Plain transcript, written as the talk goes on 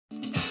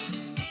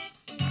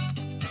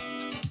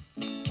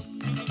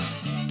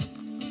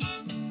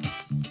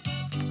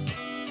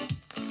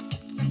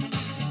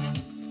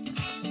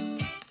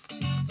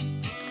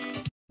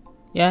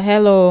Yeah,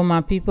 hello my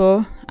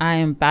people. I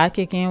am back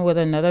again with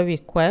another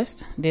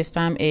request. This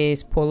time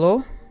is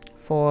Polo.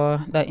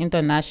 For the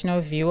international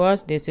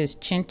viewers, this is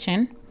Chin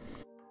Chin.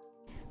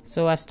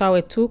 So I start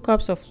with 2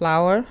 cups of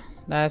flour,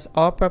 that's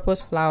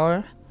all-purpose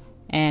flour,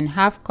 and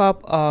half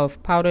cup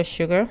of powdered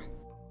sugar,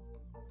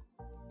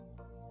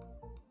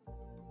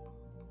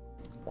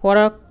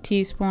 1/4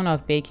 teaspoon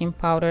of baking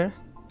powder,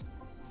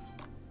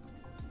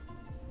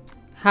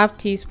 half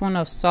teaspoon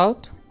of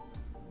salt,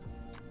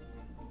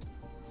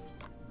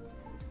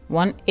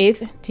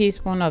 1/8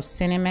 teaspoon of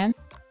cinnamon,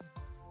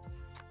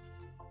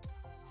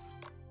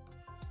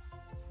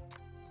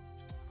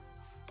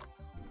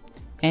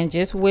 and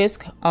just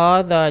whisk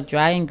all the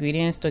dry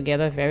ingredients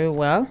together very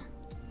well.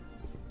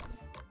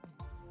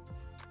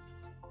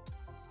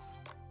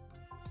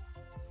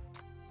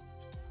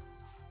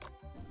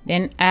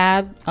 Then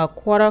add a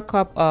 1/4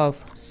 cup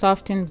of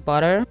softened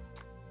butter,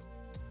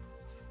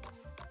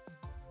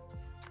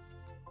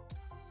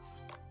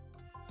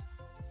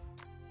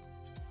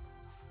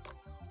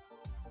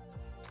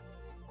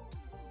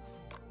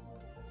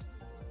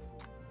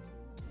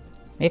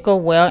 make a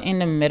well in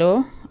the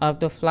middle of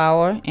the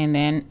flour, and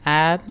then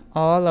add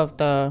all of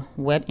the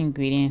wet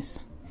ingredients.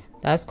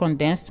 That's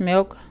condensed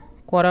milk,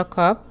 1/4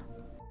 cup,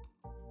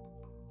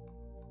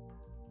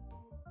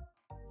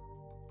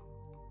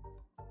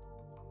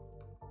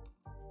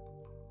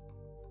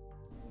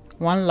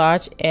 one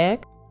large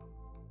egg,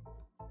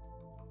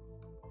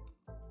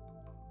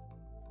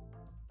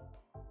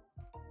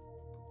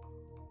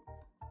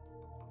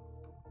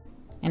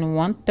 and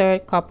 1/3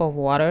 cup of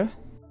water.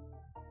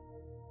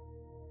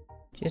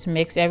 Just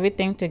mix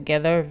everything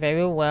together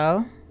very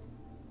well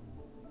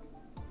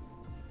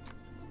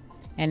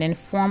and then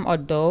form a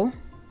dough.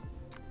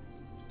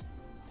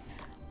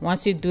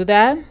 Once you do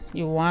that,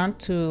 you want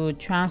to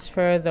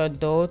transfer the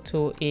dough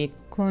to a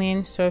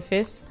clean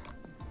surface,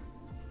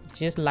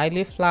 just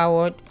lightly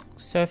floured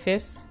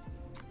surface,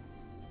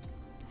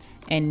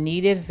 and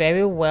knead it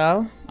very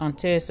well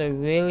until it's a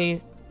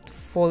really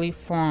fully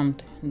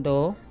formed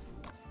dough.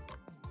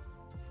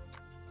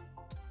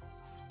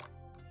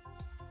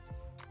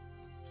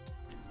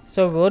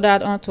 So roll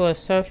that onto a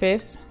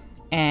surface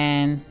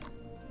and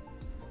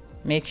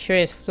make sure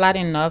it's flat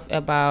enough,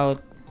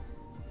 about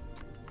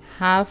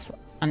 1/2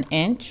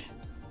 inch,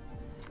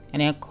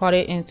 and then cut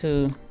it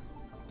into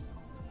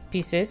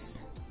pieces.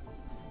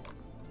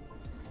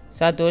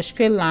 So I do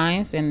straight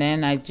lines, and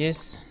then I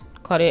just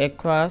cut it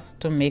across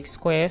to make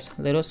squares,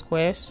 little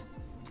squares.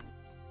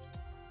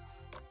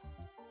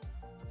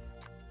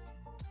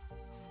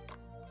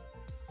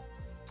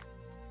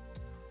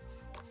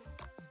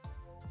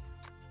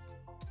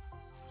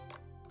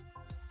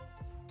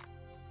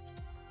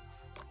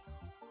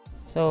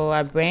 So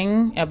I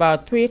bring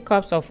about 3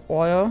 cups of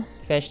oil,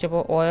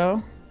 vegetable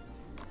oil,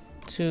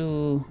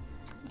 to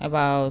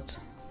about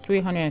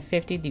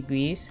 350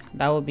 degrees.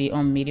 That will be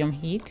on medium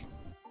heat.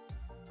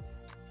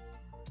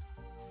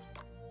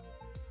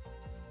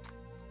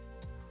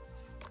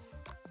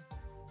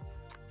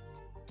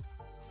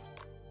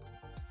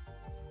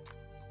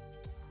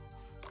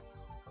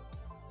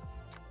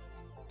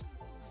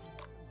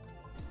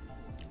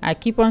 I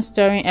keep on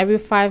stirring every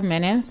 5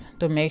 minutes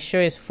to make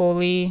sure it's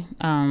fully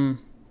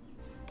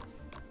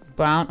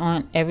brown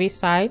on every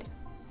side.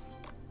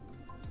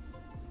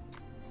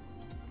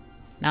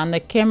 Now the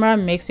camera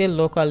makes it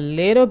look a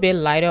little bit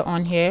lighter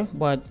on here,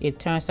 but it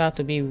turns out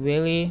to be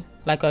really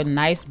like a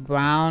nice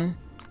brown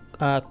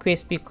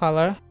crispy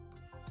color.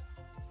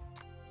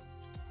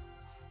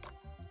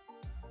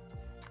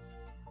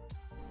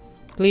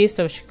 Please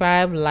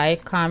subscribe,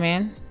 like,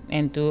 comment,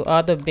 and do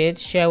other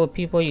bits. Share with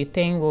people you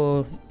think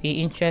will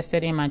be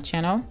interested in my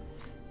channel.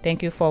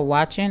 Thank you for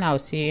watching. I'll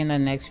see you in the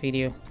next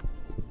video.